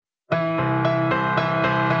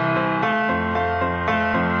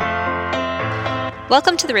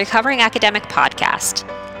Welcome to the Recovering Academic Podcast.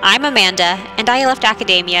 I'm Amanda, and I left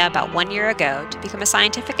academia about 1 year ago to become a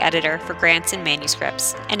scientific editor for grants and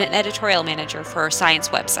manuscripts and an editorial manager for our science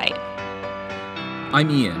website. I'm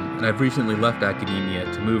Ian, and I've recently left academia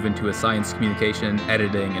to move into a science communication,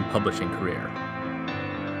 editing, and publishing career.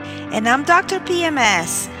 And I'm Dr.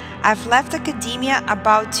 PMS. I've left academia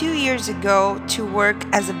about 2 years ago to work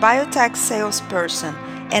as a biotech salesperson,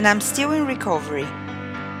 and I'm still in recovery.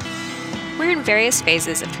 We're in various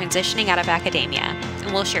phases of transitioning out of academia,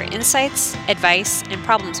 and we'll share insights, advice, and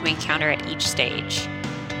problems we encounter at each stage.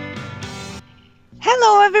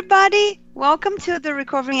 Hello, everybody. Welcome to the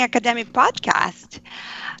Recovering Academic Podcast.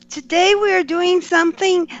 Today we are doing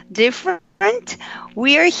something different.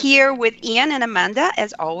 We are here with Ian and Amanda,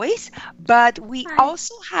 as always, but we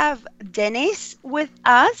also have Dennis with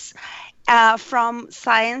us from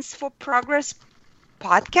Science for Progress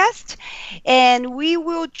podcast, and we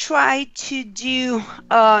will try to do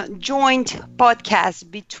a joint podcast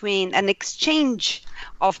between an exchange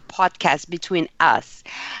of podcasts between us.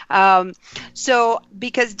 So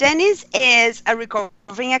because Dennis is a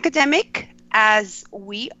recovering academic, as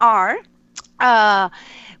we are,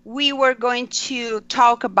 we were going to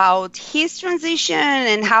talk about his transition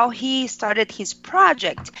and how he started his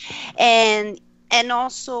project. And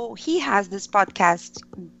also he has this podcast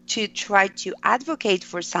to try to advocate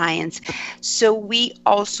for science. So we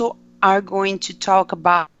also are going to talk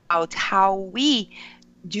about how we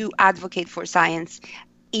do advocate for science,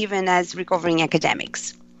 even as recovering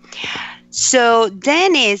academics. So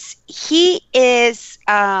Dennis, he is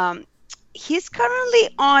he's currently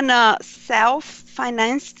on a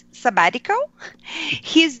self-financed sabbatical.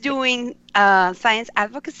 He's doing science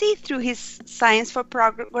advocacy through his Science for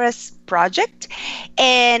Progress project,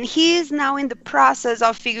 and he is now in the process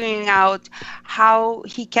of figuring out how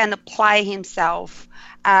he can apply himself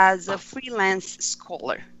as a freelance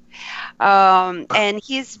scholar. And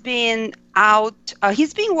he's been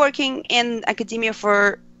working in academia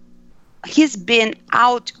he's been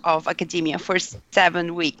out of academia for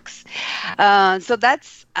 7 weeks. So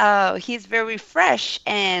that's, he's very fresh.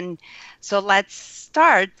 And so let's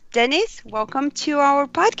start. Dennis, welcome to our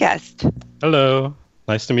podcast. Hello.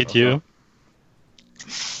 Nice to meet you.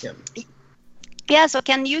 Yeah, so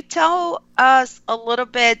can you tell us a little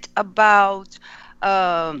bit about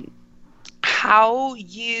how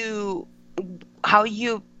you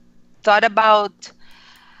thought about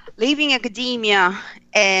leaving academia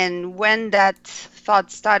and when that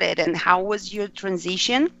thought started, and how was your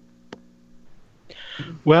transition?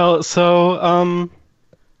 Well, so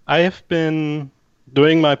I have been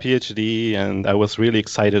doing my PhD, and I was really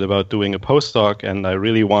excited about doing a postdoc, and I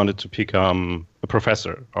really wanted to become a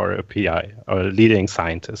professor or a PI or a leading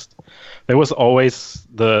scientist. There was always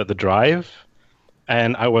the drive,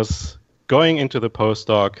 and I was going into the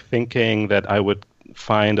postdoc thinking that I would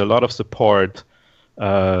find a lot of support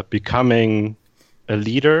becoming a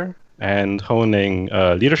leader and honing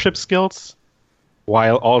leadership skills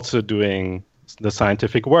while also doing the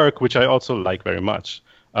scientific work, which I also like very much.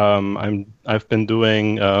 I've been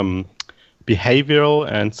doing behavioral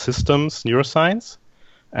and systems neuroscience,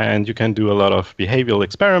 and you can do a lot of behavioral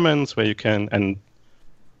experiments where you can,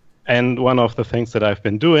 and one of the things that I've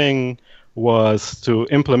been doing was to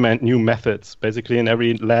implement new methods. Basically, in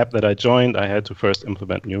every lab that I joined, I had to first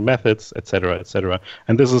implement new methods, et cetera, et cetera.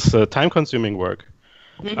 And this is time-consuming work.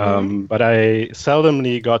 Mm-hmm. But I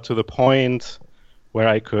seldomly got to the point where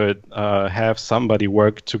I could have somebody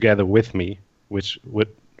work together with me, which would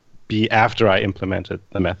be after I implemented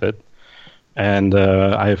the method. And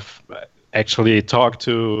I've actually talked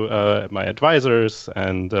to my advisors,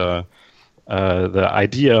 and the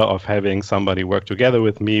idea of having somebody work together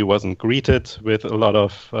with me wasn't greeted with a lot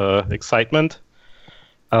of excitement.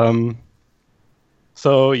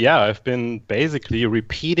 So yeah, I've been basically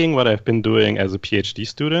repeating what I've been doing as a PhD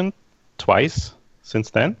student twice since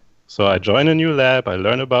then. So I join a new lab, I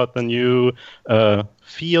learn about the new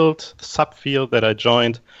subfield that I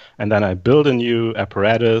joined, and then I build a new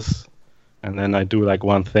apparatus, and then I do like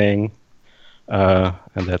one thing, and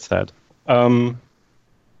that's that.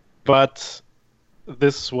 But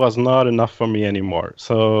this was not enough for me anymore.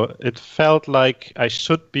 So it felt like I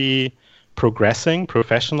should be progressing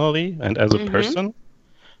professionally and as a person.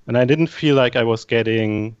 And I didn't feel like I was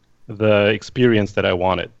getting the experience that I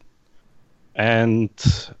wanted. And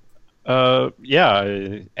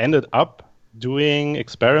I ended up doing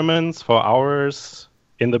experiments for hours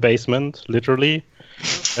in the basement, literally,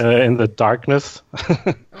 in the darkness.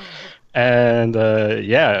 And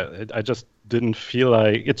I just didn't feel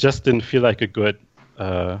like a good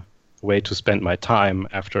way to spend my time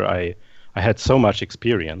after I had so much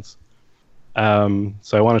experience. So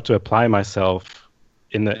I wanted to apply myself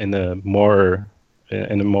in a more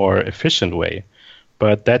efficient way,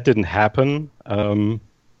 but that didn't happen. I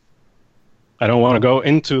don't want to go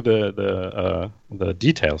into the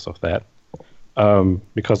details of that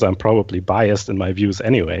because I'm probably biased in my views,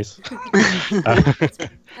 anyways.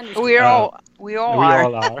 we all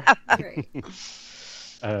are.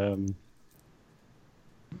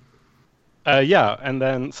 are. Yeah, and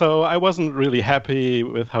then so I wasn't really happy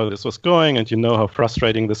with how this was going, and you know how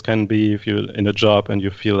frustrating this can be if you're in a job and you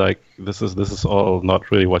feel like this is all not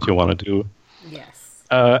really what you want to do. Yes.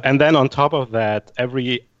 And then on top of that,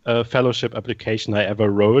 every fellowship application I ever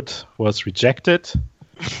wrote was rejected.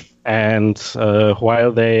 And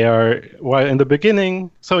while in the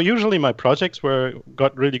beginning, so usually my projects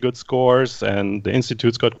got really good scores, and the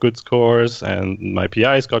institutes got good scores, and my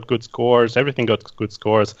PIs got good scores. Everything got good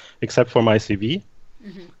scores except for my CV,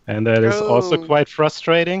 and that is also quite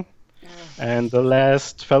frustrating. And the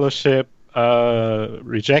last fellowship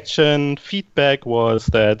rejection feedback was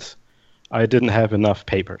that I didn't have enough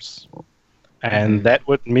papers. And that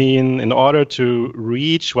would mean, in order to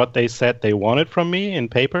reach what they said they wanted from me in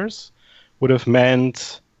papers, would have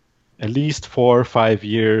meant at least 4 or 5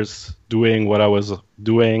 years doing what I was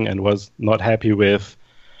doing and was not happy with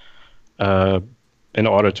in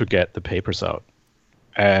order to get the papers out.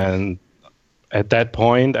 And at that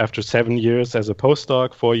point, after 7 years as a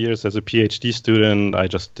postdoc, 4 years as a PhD student, I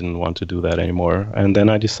just didn't want to do that anymore. And then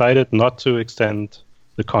I decided not to extend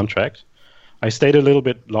the contract. I stayed a little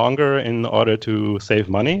bit longer in order to save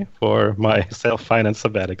money for my self-financed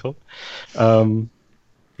sabbatical.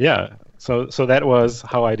 Yeah, so that was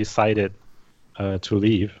how I decided to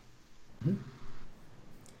leave.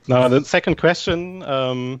 Now, the second question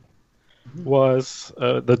was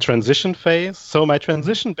the transition phase. So my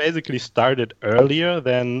transition basically started earlier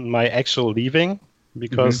than my actual leaving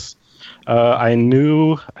because I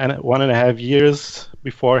knew 1.5 years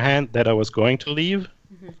beforehand that I was going to leave.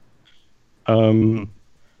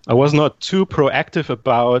 I was not too proactive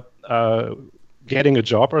about getting a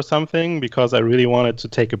job or something because I really wanted to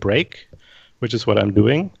take a break, which is what I'm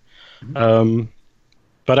doing.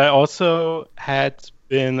 But I also had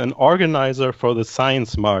been an organizer for the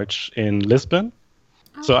Science March in Lisbon.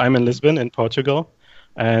 So I'm in Lisbon in Portugal,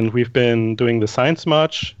 and we've been doing the Science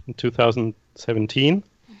March in 2017.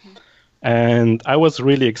 And I was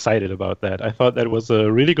really excited about that. I thought that was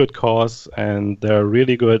a really good cause, and there are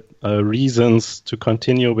really good reasons to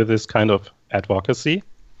continue with this kind of advocacy.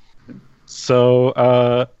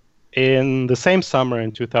 So in the same summer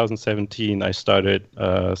in 2017, I started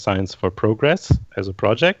Science for Progress as a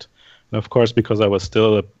project. And of course, because I was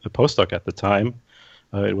still a postdoc at the time,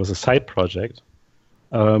 it was a side project.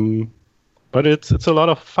 But it's a lot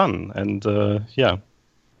of fun, and yeah.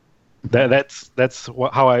 That's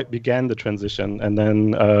how I began the transition, and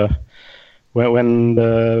then when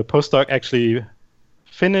the postdoc actually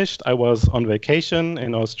finished, I was on vacation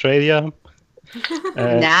in Australia.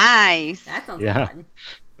 Nice. That sounds fun.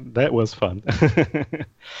 That was fun.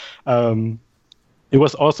 It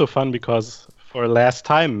was also fun because for the last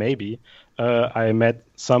time, maybe, I met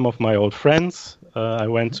some of my old friends. I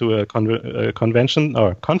went to a convention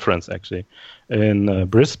or conference actually in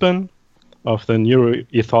Brisbane of the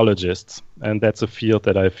neuroethologists, and that's a field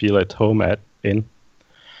that I feel at home in.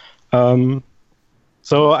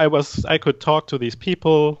 So I could talk to these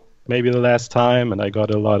people maybe the last time, and I got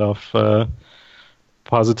a lot of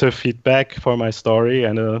positive feedback for my story,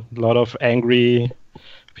 and a lot of angry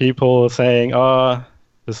people saying, "Oh,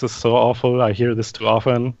 this is so awful. I hear this too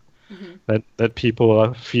often." That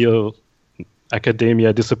people feel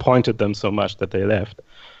academia disappointed them so much that they left.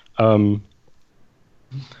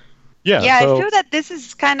 Yeah, I feel that this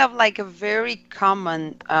is kind of like a very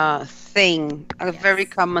common thing, a very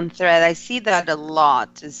common thread. I see that a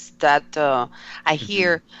lot. Is that I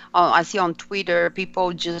hear, I see on Twitter,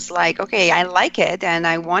 people just like, okay, I like it and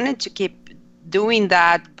I wanted to keep doing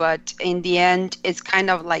that, but in the end, it's kind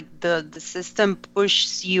of like the system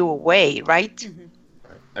pushes you away, right?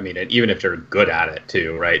 I mean, and even if you're good at it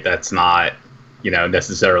too, right? That's not,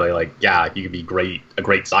 necessarily like, yeah, you could be a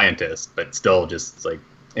great scientist, but still just like,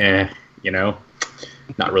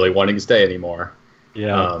 not really wanting to stay anymore.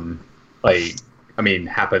 Yeah.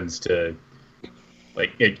 Happens to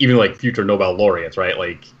like even like future Nobel laureates, right?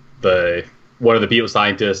 Like one of the people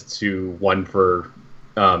scientists who won for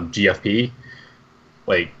GFP,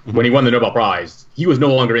 like when he won the Nobel Prize, he was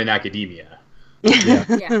no longer in academia.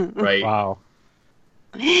 Yeah. Right. Wow.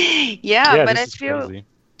 Yeah, but I feel crazy.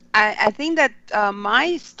 I think that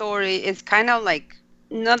my story is kind of like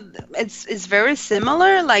it's very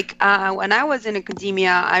similar. Like when I was in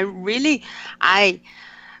academia, I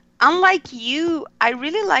unlike you, I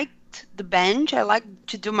really liked the bench. I like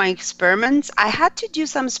to do my experiments. I had to do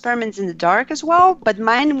some experiments in the dark as well, but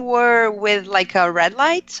mine were with like a red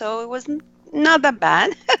light, so it wasn't not that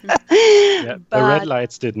bad. Yeah, the red But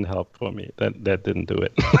lights didn't help for me. That didn't do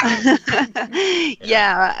it.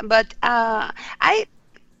 yeah, but I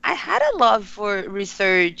had a love for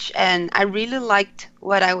research and I really liked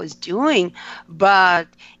what I was doing, but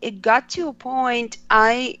it got to a point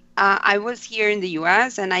I was here in the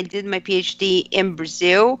US and I did my PhD in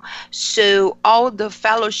Brazil. So all the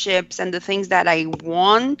fellowships and the things that I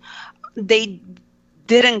won, they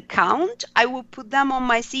didn't count. I would put them on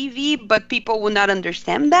my CV, but people would not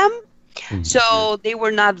understand them. So they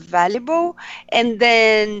were not valuable. And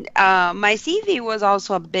then my CV was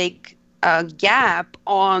also a big gap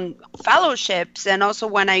on fellowships. And also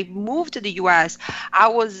when I moved to the US, I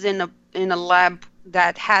was in a lab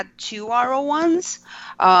that had two RO1s.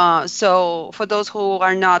 So for those who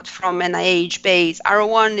are not from NIH base,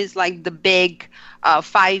 RO1 is like the big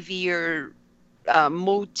 5-year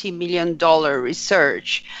multi-million dollar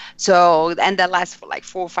research. So, and that lasts for like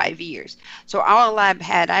 4 or 5 years. So our lab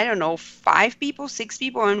had, I don't know, 5 people, 6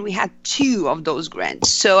 people, and we had 2 of those grants.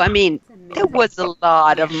 So, I mean, there was a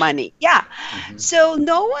lot of money. Yeah. So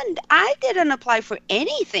I didn't apply for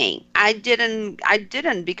anything. I didn't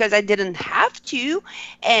because I didn't have to.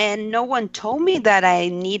 And no one told me that I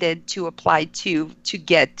needed to apply to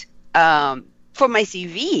get, for my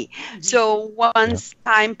CV. So once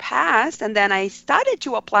time passed, and then I started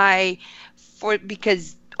to apply for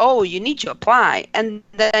because you need to apply, and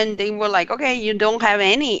then they were like, okay, you don't have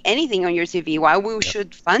anything on your CV. Why we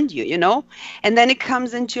should fund you, And then it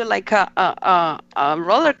comes into like a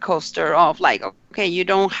roller coaster of like, okay, you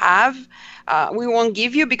don't have. We won't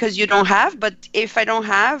give you because you don't have, but if I don't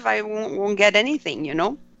have, I won't get anything,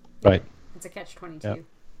 Right. It's a catch-22.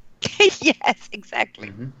 Yes,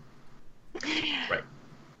 exactly. Right.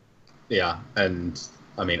 Yeah, and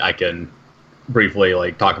I mean, I can briefly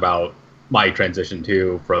like talk about my transition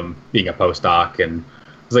too from being a postdoc, and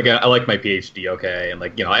it's like I like my PhD, okay, and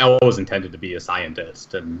like I always intended to be a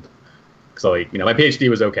scientist, and so like my PhD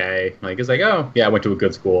was okay. Like it's like I went to a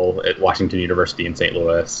good school at Washington University in St.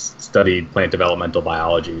 Louis, studied plant developmental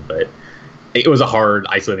biology, but it was a hard,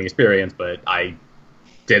 isolating experience. But I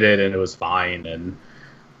did it, and it was fine, and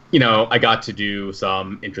I got to do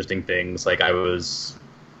some interesting things. Like I was,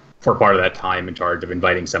 for part of that time, in charge of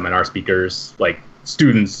inviting seminar speakers, like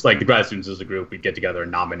students, like the grad students as a group, we'd get together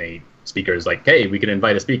and nominate speakers like, hey, we can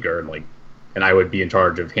invite a speaker. And I would be in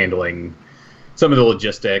charge of handling some of the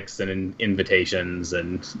logistics and invitations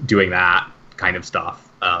and doing that kind of stuff.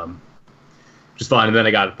 Just fun. And then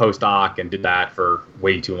I got a postdoc and did that for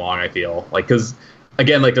way too long, I feel. Like, because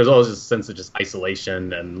again, like there's always this sense of just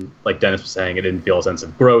isolation, and like Dennis was saying, I didn't feel a sense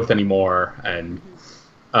of growth anymore. And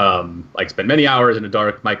like spent many hours in a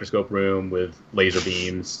dark microscope room with laser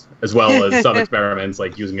beams, as well as some experiments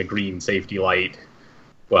like using a green safety light.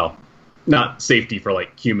 Well, not safety for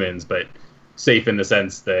like humans, but safe in the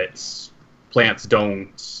sense that plants grow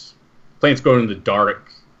in the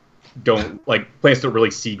dark plants don't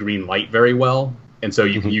really see green light very well. And so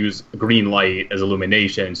you can use green light as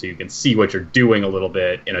illumination, so you can see what you're doing a little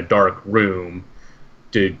bit in a dark room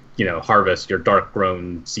to, harvest your dark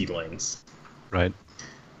grown seedlings. Right.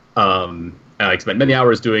 And I spent many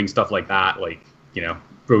hours doing stuff like that, like,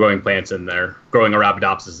 growing plants in there, growing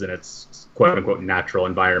Arabidopsis in its quote unquote natural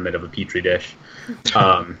environment of a petri dish.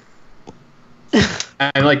 And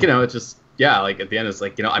like, it's just, like at the end it's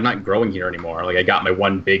like, I'm not growing here anymore. Like I got my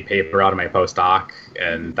one big paper out of my postdoc,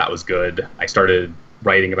 and that was good. I started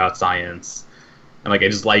writing about science, and like I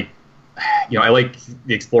just like, I like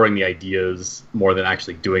exploring the ideas more than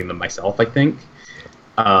actually doing them myself, I think.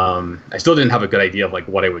 I still didn't have a good idea of like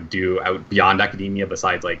what I would do out beyond academia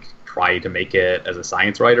besides like try to make it as a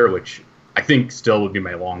science writer, which I think still would be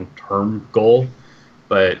my long-term goal.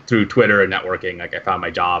 But through Twitter and networking, like I found my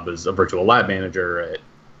job as a virtual lab manager at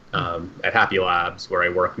Happy Labs, where I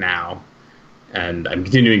work now, and I'm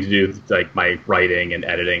continuing to do like my writing and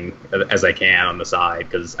editing as I can on the side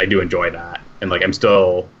because I do enjoy that. And like I'm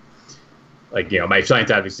still like, my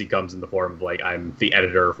science advocacy comes in the form of like I'm an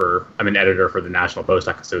editor for the National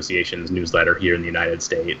Postdoc Association's newsletter here in the United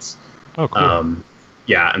States. Oh, cool.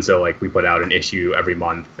 And so like we put out an issue every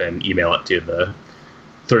month and email it to the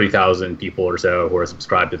 30,000 people or so who are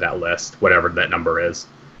subscribed to that list, whatever that number is.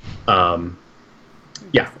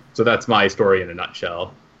 So that's my story in a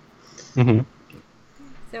nutshell. Mm-hmm.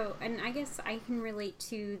 So, and I guess I can relate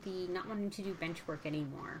to the not wanting to do bench work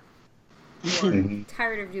anymore. Or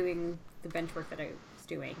tired of doing the bench work that I was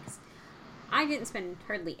doing. I didn't spend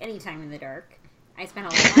hardly any time in the dark. I spent a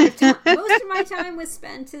lot of time. Most of my time was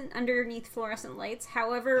spent underneath fluorescent lights.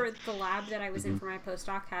 However, the lab that I was in for my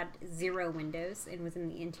postdoc had 0 windows and was in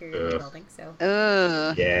the interior of the building. So,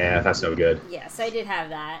 yeah, that's no good. yes, I did have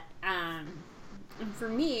that. And for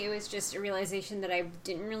me, it was just a realization that I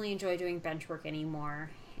didn't really enjoy doing bench work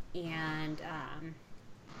anymore, and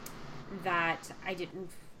that I didn't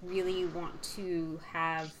really want to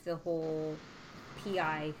have the whole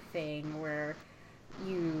PI thing where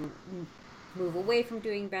you move away from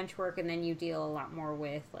doing bench work and then you deal a lot more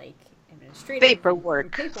with like administrative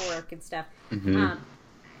paperwork and stuff.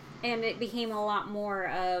 And it became a lot more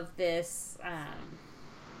of this I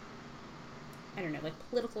don't know, like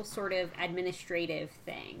political sort of administrative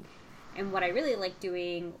thing. And what I really liked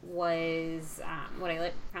doing was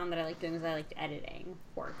found that I liked doing was I liked editing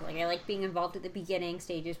work. Like I like being involved at the beginning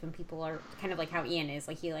stages when people are kind of like how Ian is.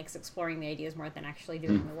 Like he likes exploring the ideas more than actually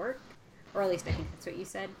doing the work, or at least I think that's what you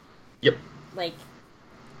said. Yep. Like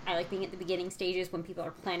I like being at the beginning stages when people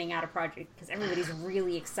are planning out a project because everybody's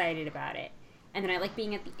really excited about it, and then I like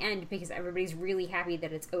being at the end because everybody's really happy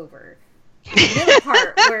that it's over. The middle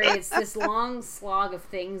part where it's this long slog of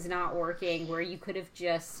things not working, where you could have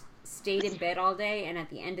just stayed in bed all day and at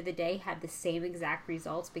the end of the day had the same exact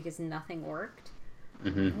results because nothing worked,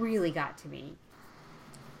 really got to me.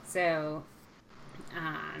 So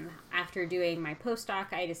after doing my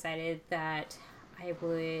postdoc, I decided that I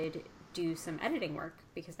would do some editing work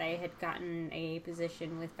because I had gotten a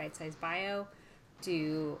position with Bite Size Bio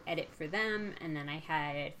to edit for them, and then I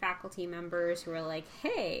had faculty members who were like,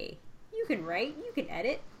 hey, you can write, you can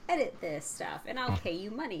edit this stuff, and I'll pay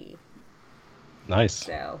you money. Nice.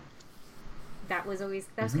 So that was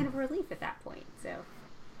kind of a relief at that point. So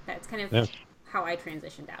that's kind of how I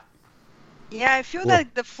transitioned out. Yeah, I feel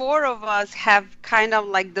like the 4 of us have kind of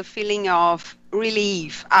like the feeling of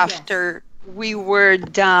relief after we were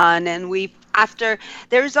done, and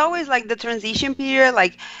there's always like the transition period,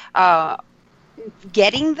 like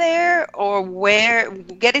getting there, or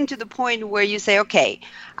getting to the point where you say, okay,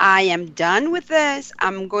 I am done with this,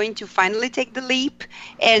 I'm going to finally take the leap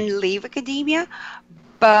and leave academia.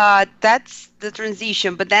 But that's the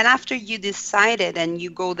transition. But then after you decide it and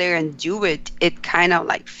you go there and do it, it kind of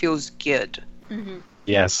like feels good.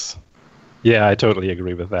 Yes. Yeah, I totally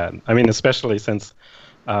agree with that. I mean, especially since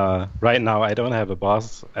right now I don't have a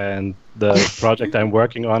boss, and the project I'm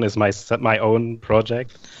working on is my own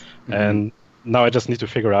project, and now I just need to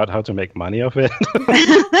figure out how to make money of it.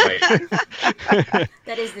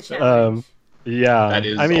 That is the challenge. That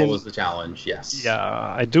is always the challenge, yes.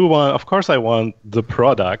 Yeah, I do want, of course I want the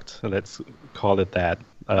product, let's call it that,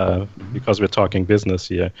 because we're talking business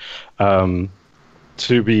here, to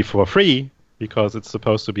be for free, because it's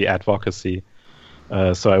supposed to be advocacy.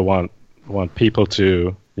 So I want people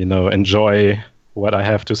to, enjoy what I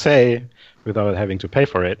have to say without having to pay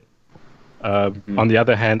for it. On the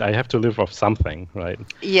other hand, I have to live off something, right?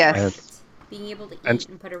 Yes. Being able to eat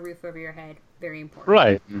and put a roof over your head, very important.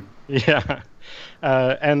 Right. Yeah.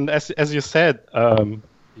 And as you said,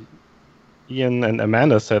 Ian and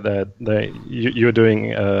Amanda said that you're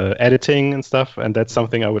doing editing and stuff, and that's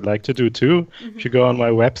something I would like to do too. If you go on my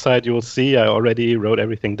website, you will see I already wrote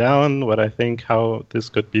everything down, what I think, how this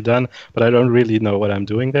could be done, but I don't really know what I'm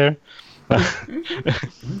doing there.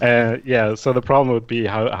 So the problem would be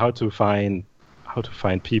how to find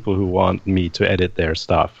people who want me to edit their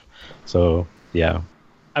stuff. So yeah,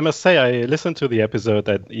 I must say I listened to the episode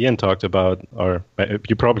that Ian talked about, or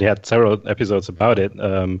you probably had several episodes about it,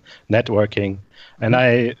 networking, and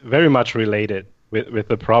I very much related with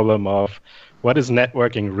the problem of what is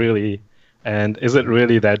networking really, and is it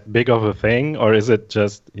really that big of a thing, or is it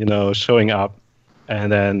just showing up,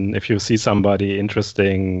 and then if you see somebody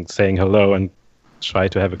interesting, saying hello and try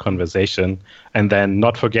to have a conversation, and then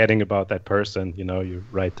not forgetting about that person, you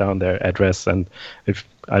write down their address, and if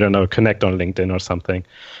connect on LinkedIn or something,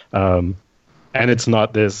 and it's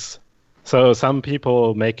not this. So some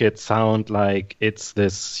people make it sound like it's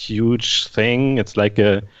this huge thing. It's like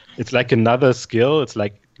another skill. It's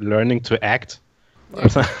like learning to act.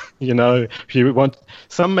 If you want,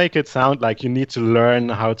 some make it sound like you need to learn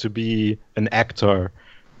how to be an actor,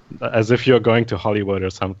 as if you're going to Hollywood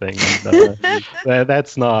or something. And,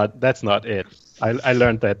 that's not it. I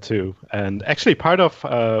learned that too. And actually part of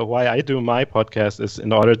why I do my podcast is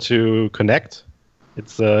in order to connect.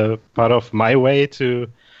 It's part of my way to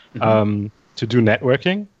do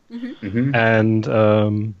networking.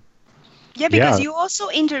 And because you also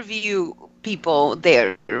interview people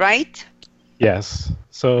there, right? Yes.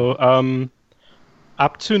 So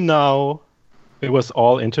up to now, it was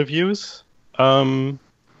all interviews. And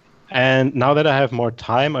now that I have more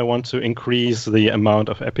time, I want to increase the amount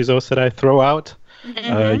of episodes that I throw out.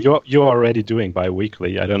 You're already doing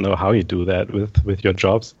bi-weekly. I don't know how you do that with your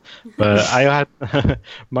jobs, but I had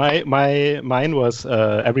mine was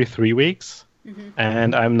every 3 weeks,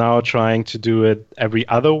 and I'm now trying to do it every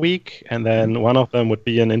other week, and then one of them would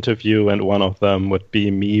be an interview, and one of them would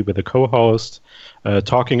be me with a co-host,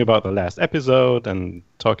 talking about the last episode and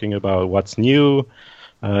talking about what's new,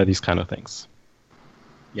 these kind of things.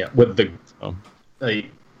 Yeah, with the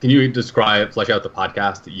can you flesh out the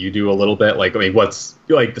podcast that you do a little bit? Like, I mean, what's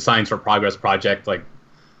like the Science for Progress project? Like,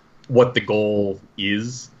 what the goal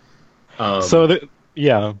is? The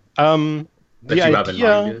have in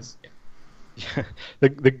mind is. Yeah.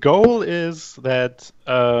 The goal is that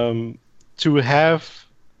to have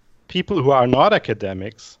people who are not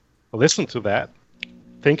academics listen to that,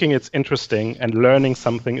 thinking it's interesting and learning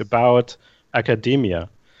something about academia,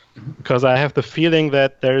 because I have the feeling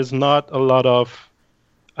that there is not a lot of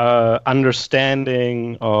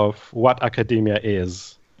understanding of what academia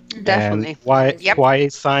is. Definitely. And why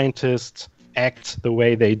scientists act the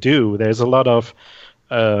way they do. There's a lot of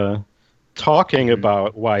talking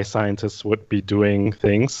about why scientists would be doing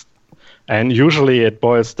things. And usually it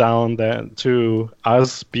boils down to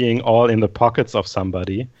us being all in the pockets of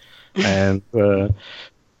somebody. And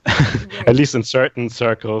at least in certain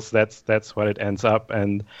circles, that's what it ends up.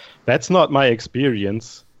 And that's not my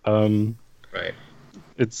experience. Right.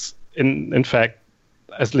 It's in fact,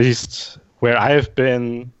 at least where I've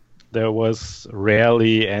been, there was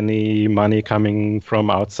rarely any money coming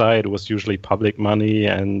from outside. It was usually public money,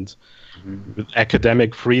 and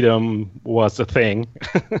academic freedom was a thing.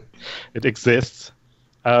 It exists.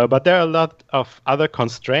 But there are a lot of other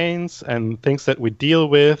constraints and things that we deal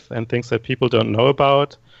with and things that people don't know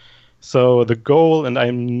about. So the goal, and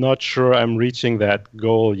I'm not sure I'm reaching that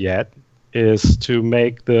goal yet, is to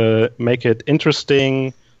make it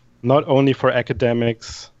interesting, not only for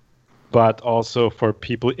academics, but also for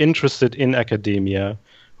people interested in academia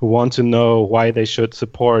who want to know why they should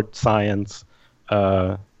support science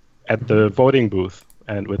at the voting booth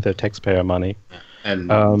and with their taxpayer money.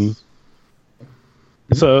 And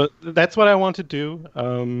so that's what I want to do.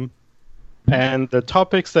 And the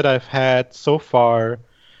topics that I've had so far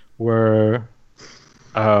were,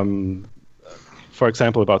 for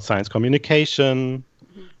example, about science communication,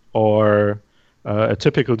 or a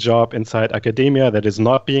typical job inside academia that is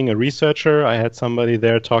not being a researcher. I had somebody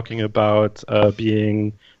there talking about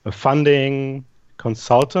being a funding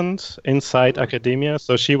consultant inside academia.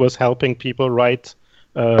 So she was helping people write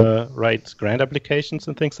grant applications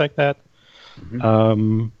and things like that.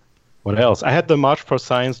 What else? I had the March for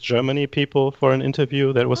Science Germany people for an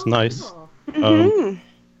interview. That was nice. Cool.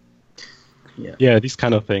 Yeah, these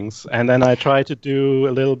kind of things. And then I tried to do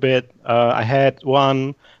a little bit. I had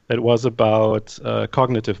one that was about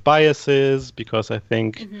cognitive biases, because I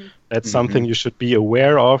think that's something you should be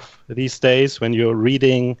aware of these days when you're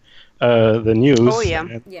reading the news. Oh,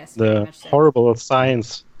 yeah. Yes, very The much so. horrible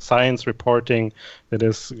science reporting that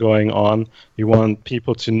is going on. You want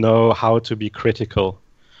people to know how to be critical.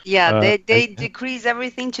 Yeah, they decrease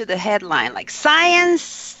everything to the headline. Like,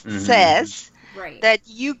 science says that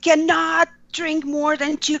you cannot drink more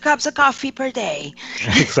than 2 cups of coffee per day.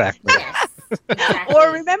 Exactly. Yes, exactly.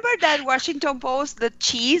 Or remember that Washington Post, the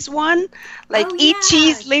cheese one? Like, Oh, eat yeah.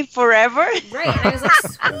 cheese, live forever. Right, and I was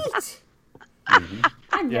like, sweet.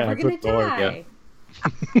 I'm never going to good Lord, die.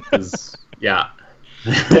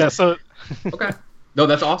 Yeah, so Okay. No,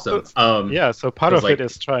 that's awesome. So part of like- it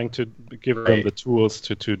is trying to give them the tools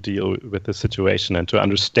to deal with the situation and to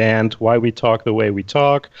understand why we talk the way we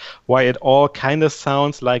talk, why it all kind of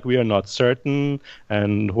sounds like we are not certain,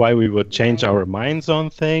 and why we would change our minds on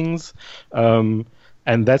things. And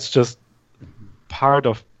that's just part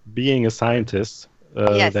of being a scientist,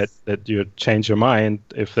 Yes. that you change your mind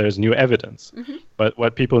if there's new evidence. But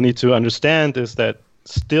what people need to understand is that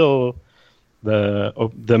still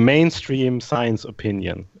the mainstream science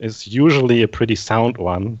opinion is usually a pretty sound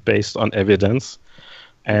one based on evidence,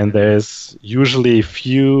 and there's usually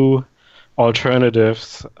few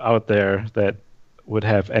alternatives out there that would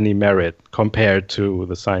have any merit compared to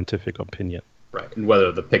the scientific opinion. Right, and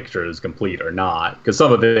whether the picture is complete or not, because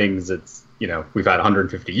some of the things, it's, we've had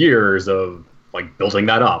 150 years of like building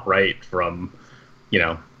that up, right, from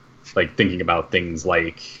like thinking about things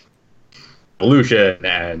like evolution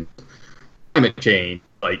and climate change.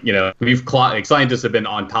 Like, scientists have been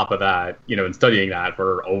on top of that, and studying that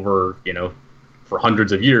for over, for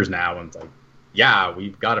hundreds of years now. And it's like, yeah,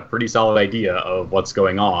 we've got a pretty solid idea of what's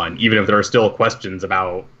going on, even if there are still questions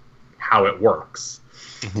about how it works.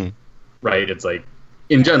 Right? It's like,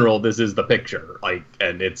 in general, this is the picture, like,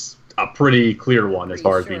 and it's a pretty clear one as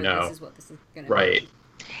far as we know. This is what this is gonna Right.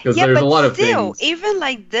 be. Because Yeah, there's but a lot of still, things. even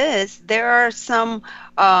like this, there are some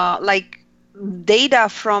like data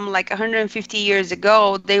from like 150 years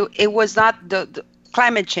ago. It was not the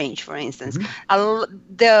climate change, for instance. Mhm.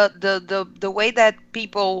 The way that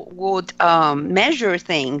people would measure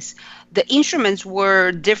things, the instruments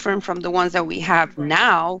were different from the ones that we have Right.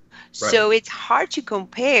 now. Right. So it's hard to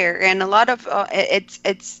compare, and a lot of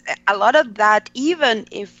it's a lot of that. Even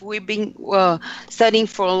if we've been studying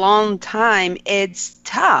for a long time, it's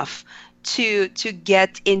tough to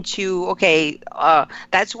get into. Okay,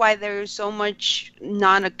 that's why there's so much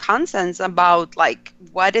non-consensus about like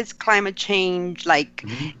what is climate change, like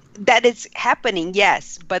Mhm. that is happening,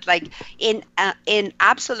 yes, but like in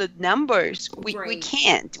absolute numbers, we Right.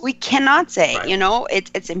 cannot say, Right. you know,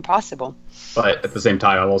 it's impossible. But at the same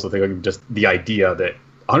time, I'm also thinking just the idea that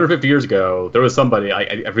 150 years ago, there was somebody,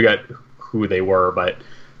 I forget who they were, but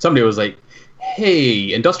somebody was like,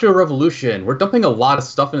 hey, Industrial Revolution, we're dumping a lot of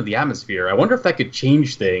stuff into the atmosphere. I wonder if that could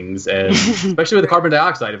change things, and especially with the carbon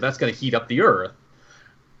dioxide, if that's going to heat up the Earth.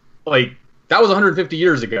 Like, that was 150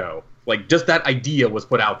 years ago. Like, just that idea was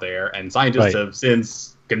put out there, and scientists Right. have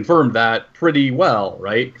since confirmed that pretty well,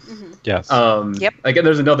 right? Yes. Yep. Again,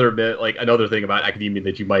 there's another bit, like another thing about academia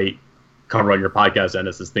that you might cover on your podcast,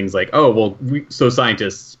 Dennis, is things like, oh, well, so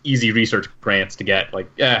scientists, easy research grants to get, like,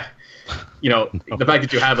 you know, the fact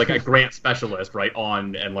that you have like a grant specialist, right,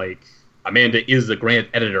 on, and like Amanda is a grant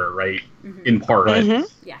editor, right, in part, Mhm.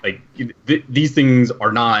 Yeah. like these things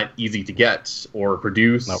are not easy to get or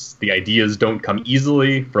produce. Nope. The ideas don't come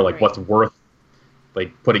easily for like Right. what's worth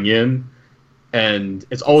like putting in, and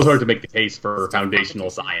it's always hard to make the case for It's tough foundational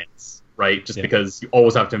competition. science, right? Just Yeah. because you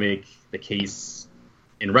always have to make the case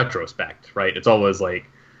in retrospect, right? It's always like,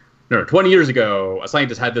 no, 20 years ago, a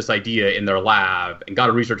scientist had this idea in their lab and got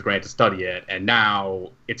a research grant to study it, and now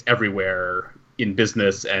it's everywhere in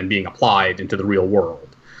business and being applied into the real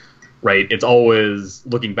world, right? It's always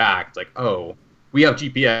looking back. It's like, oh, we have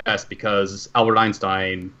GPS because Albert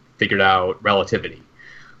Einstein figured out relativity,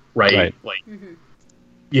 right? Right. Like, Mhm.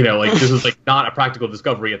 you know, like this was like not a practical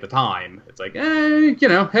discovery at the time. It's like, you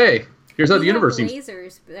know, hey, here's how the We have universe seems.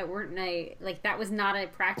 lasers that weren't like that was not a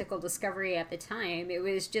practical discovery at the time. It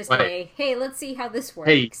was just Right. a hey, let's see how this works.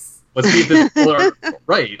 Hey, let's see if this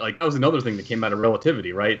right. Like that was another thing that came out of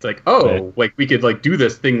relativity, right? It's like, oh, Right. like we could like do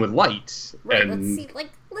this thing with light, Right, and let's see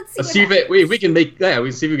let's what see if happens. we can make that.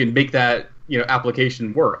 We see if we can make that, you know,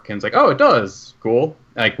 application work. And it's like, oh, it does. Cool.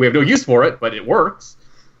 Like we have no use for it, but it works.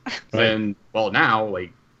 Right. And well, now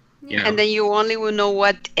like, you know, And then you only will know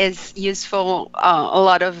what is useful a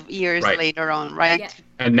lot of years Right. later on, right? Yeah.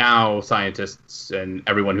 and now scientists and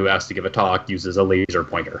everyone who has to give a talk uses a laser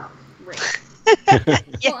pointer. Right.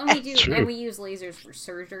 Yeah. Well, and True. we use lasers for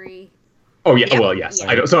surgery. Oh yeah, Yep. well yes. Yeah.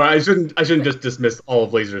 I don't. Sorry, I shouldn't just dismiss all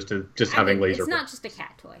of lasers to just having I mean, laser. It's not just a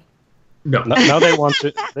cat toy. No. Now they want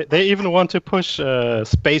to. They even want to push a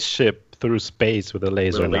spaceship through space with a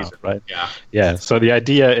laser With a now, laser. right? Yeah. Yeah. So the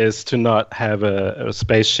idea is to not have a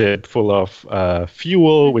spaceship full of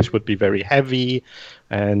fuel, which would be very heavy,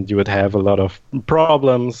 and you would have a lot of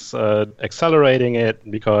problems accelerating it,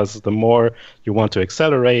 because the more you want to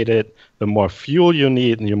accelerate it, the more fuel you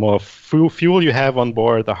need, and the more fuel you have on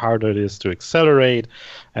board, the harder it is to accelerate.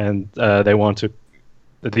 And they want to.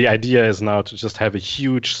 The idea is now to just have a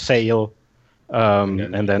huge sail,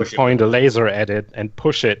 and then push it. point a laser at it and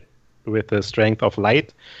push it with the strength of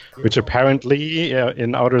light, which apparently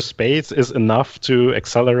in outer space is enough to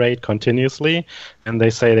accelerate continuously. And they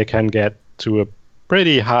say they can get to a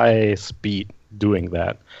pretty high speed doing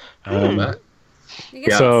that. That- I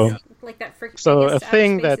guess So- it's like that friction. so I guess a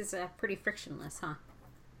thing outer that- space is pretty frictionless, huh?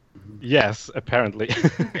 Yes, apparently.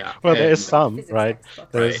 Yeah. Well, there And- is some, Physics right?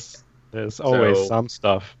 textbooks. There's always So- some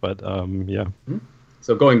stuff, but yeah.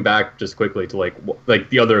 So going back just quickly to like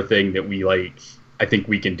the other thing that we like, I think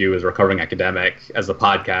we can do as a recovering academic as a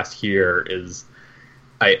podcast here is,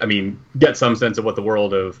 I mean, get some sense of what the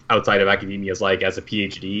world of outside of academia is like as a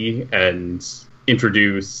PhD, and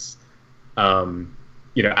introduce,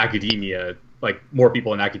 you know, academia, like more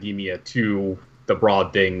people in academia to the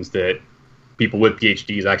broad things that people with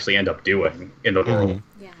PhDs actually end up doing in the world.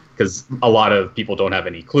 Yeah. Because a lot of people don't have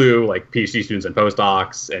any clue, like PhD students and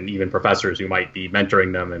postdocs, and even professors who might be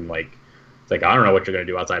mentoring them, and like, it's like, I don't know what you're going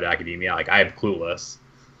to do outside of academia. Like, I am clueless.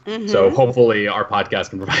 Mhm. So hopefully our podcast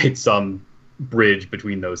can provide some bridge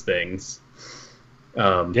between those things.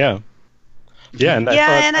 Yeah. Yeah, and Yeah,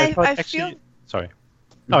 I and thought I actually, feel- sorry.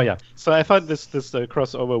 Oh yeah. So I thought this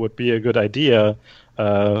crossover would be a good idea,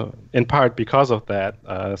 in part because of that.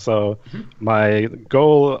 So my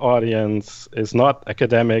goal audience is not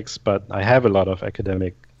academics, but I have a lot of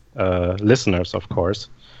academic listeners, of course.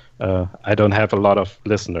 I don't have a lot of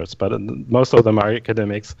listeners, but most of them are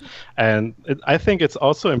academics. And I think it's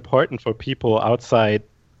also important for people outside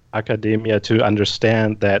academia to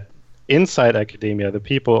understand that inside academia, the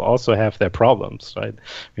people also have their problems, right?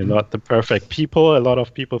 We're not the perfect people. A lot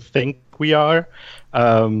of people think we are.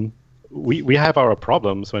 We have our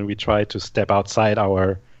problems when we try to step outside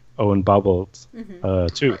our own bubbles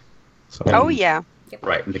too. So, Oh, yeah.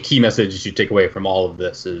 Right. And the key message you should take away from all of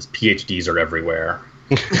this is PhDs are everywhere.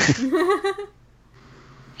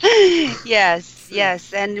 Yes.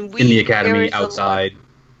 And In the there academy, is a lot. outside.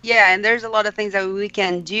 Yeah, and there's a lot of things that we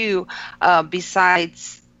can do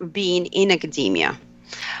besides being in academia.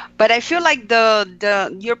 But I feel like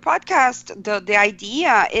your podcast, the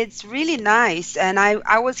idea, it's really nice. And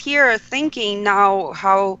I was here thinking now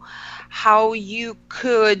how you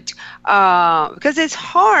could because it's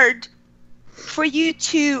hard for you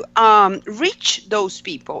to reach those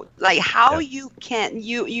people, like how you can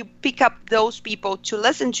you pick up those people to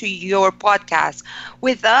listen to your podcast.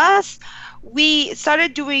 With us, we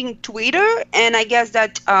started doing Twitter, and I guess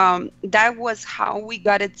that that was how we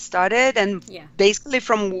got it started, and basically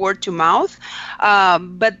from word to mouth.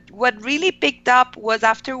 But what really picked up was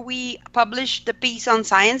after we published the piece on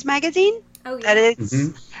Science Magazine. Oh, yeah.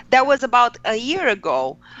 That was about a year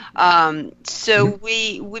ago. So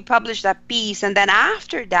we published that piece, and then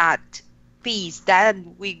after that piece, that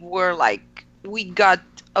we got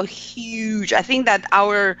a huge. I think that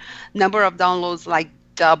our number of downloads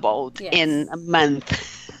doubled in a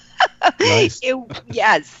month. Nice. It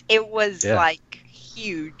was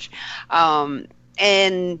huge.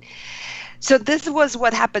 And so this was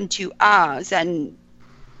what happened to us, and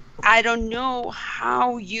I don't know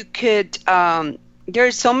how you could.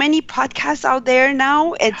 There's so many podcasts out there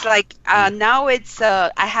now. It's like now it's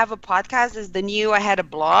I have a podcast is the new. I had a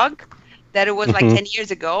blog that it was like 10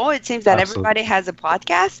 years ago. It seems that everybody has a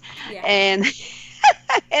podcast, and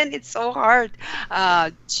and it's so hard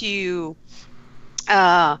to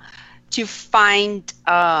find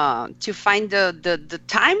the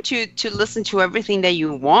time to listen to everything that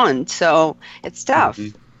you want. So it's tough.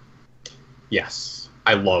 Yes.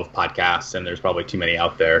 I love podcasts, and there's probably too many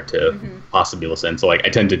out there to possibly listen. So, like, I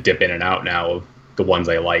tend to dip in and out now of the ones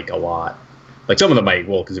I like a lot. Like, some of them I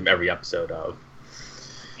will consume every episode of.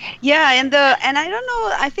 Yeah, and I don't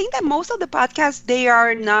know. I think that most of the podcasts, they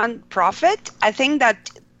are non-profit. I think that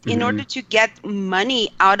in order to get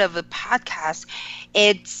money out of a podcast,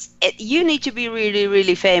 you need to be really,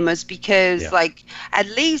 really famous, because like at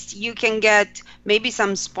least you can get maybe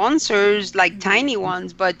some sponsors, like tiny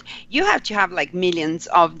ones, but you have to have like millions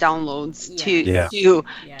of downloads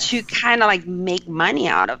to kind of like make money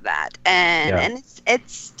out of that. And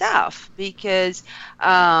it's tough because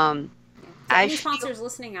any sponsors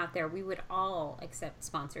listening out there, we would all accept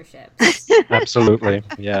sponsorships. Absolutely,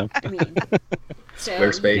 yeah. I mean, so,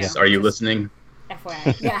 Squarespace, are you listening?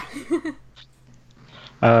 FYI,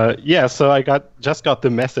 so I just got the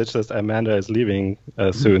message that Amanda is leaving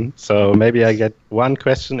soon. So maybe I get one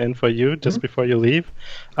question in for you just before you leave.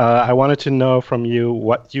 I wanted to know from you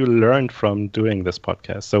what you learned from doing this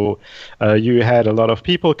podcast. So you had a lot of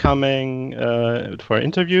people coming for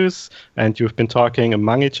interviews, and you've been talking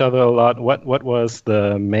among each other a lot. What was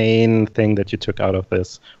the main thing that you took out of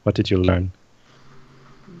this? What did you learn?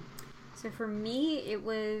 So for me, it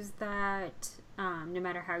was that no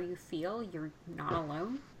matter how you feel, you're not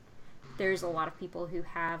alone. There's a lot of people who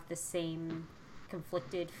have the same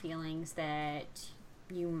conflicted feelings that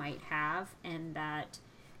you might have, and that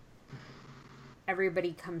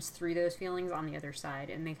everybody comes through those feelings on the other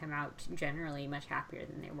side, and they come out generally much happier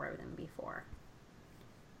than they were than before.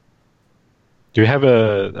 Do you have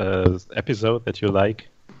a episode that you like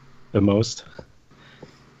the most?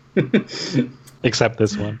 Except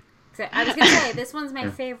this one. So I was going to say, this one's my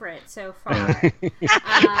favorite so far. I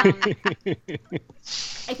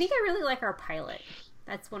think I really like our pilot.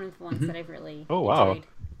 That's one of the ones that I've really enjoyed.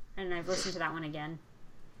 And I've listened to that one again.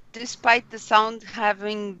 Despite the sound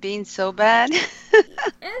having been so bad?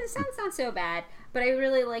 The sound's not so bad, but I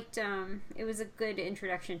really liked, it was a good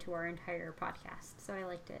introduction to our entire podcast, so I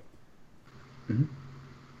liked it.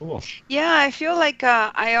 Cool. Yeah, I feel like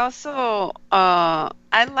I also,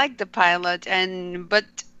 I like the pilot, but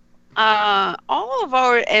all of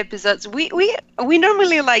our episodes, we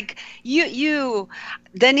normally like you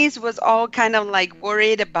Denise was all kind of like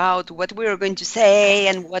worried about what we were going to say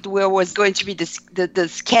and what was going to be the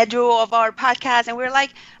schedule of our podcast, and we're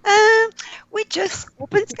like, we just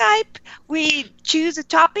open Skype, we choose a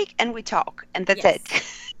topic, and we talk, and that's it.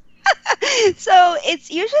 So it's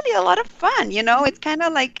usually a lot of fun, it's kind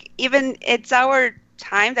of like, even it's our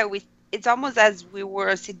time that it's almost as we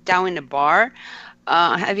were sit down in a bar.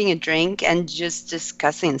 having a drink and just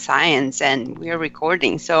discussing science, and we're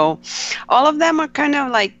recording. So all of them are kind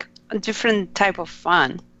of like a different type of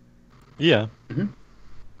fun. Yeah.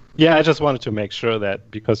 Yeah, I just wanted to make sure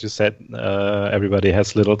that because you said everybody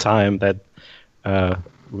has little time, that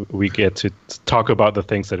we get to talk about the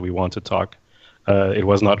things that we want to talk. It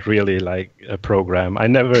was not really like a program. I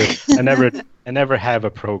never have a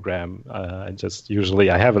program. I just usually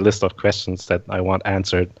I have a list of questions that I want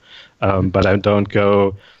answered, but I don't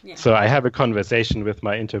go. Yeah. So I have a conversation with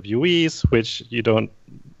my interviewees, which you don't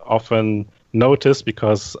often notice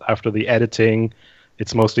because after the editing,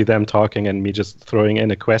 it's mostly them talking and me just throwing in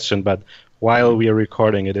a question. But while we are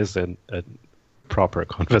recording, it is a proper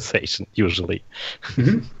conversation usually.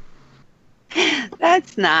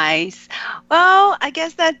 That's nice. Well, I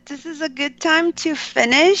guess that this is a good time to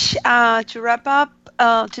finish, to wrap up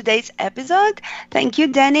today's episode. Thank you,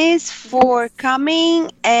 Dennis, for coming.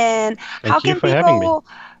 And how Thank you can for having me. people,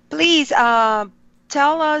 please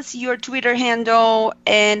tell us your Twitter handle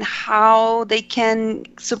and how they can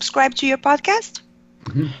subscribe to your podcast?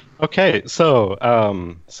 Okay, so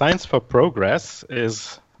Science for Progress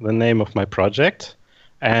is the name of my project,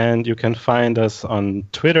 and you can find us on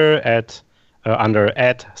Twitter at under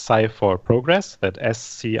 @Sci4Progress, that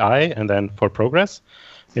SCI and then for progress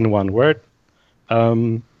in one word.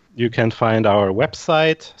 You can find our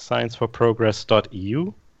website,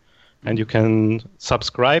 scienceforprogress.eu, and you can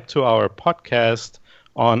subscribe to our podcast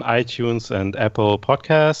on iTunes and Apple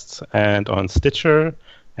Podcasts and on Stitcher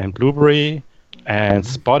and Blueberry and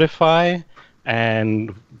Spotify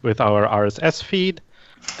and with our RSS feed.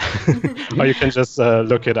 Or you can just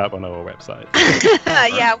look it up on our website.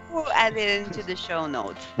 Yeah, we'll add it into the show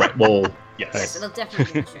notes. Right. Well, Yes, yes. it'll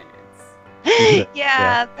definitely be in the show notes.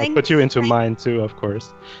 Yeah, I'll put you into mine too, of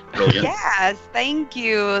course. Brilliant. Yes, thank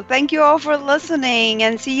you. Thank you all for listening,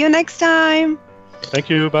 and see you next time. Thank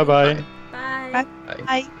you. Bye-bye. Bye.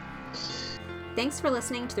 Bye. Thanks for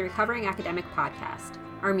listening to the Recovering Academic podcast.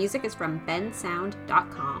 Our music is from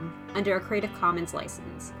bensound.com under a Creative Commons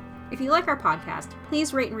license. If you like our podcast,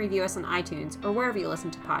 please rate and review us on iTunes or wherever you listen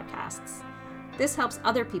to podcasts. This helps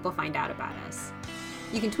other people find out about us.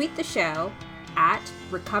 You can tweet the show at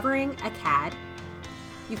RecoveringAcad.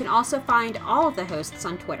 You can also find all of the hosts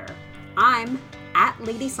on Twitter. I'm at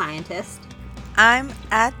Lady Scientist. I'm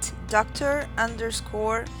at Dr_PMS.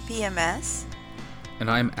 And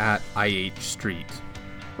I'm at IH Street.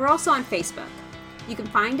 We're also on Facebook. You can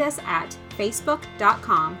find us at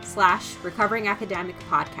facebook.com/Recovering Academic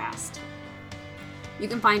Podcast. You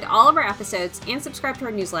can find all of our episodes and subscribe to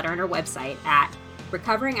our newsletter on our website at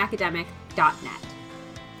recoveringacademic.net.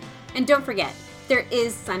 And don't forget, there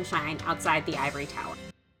is sunshine outside the ivory tower.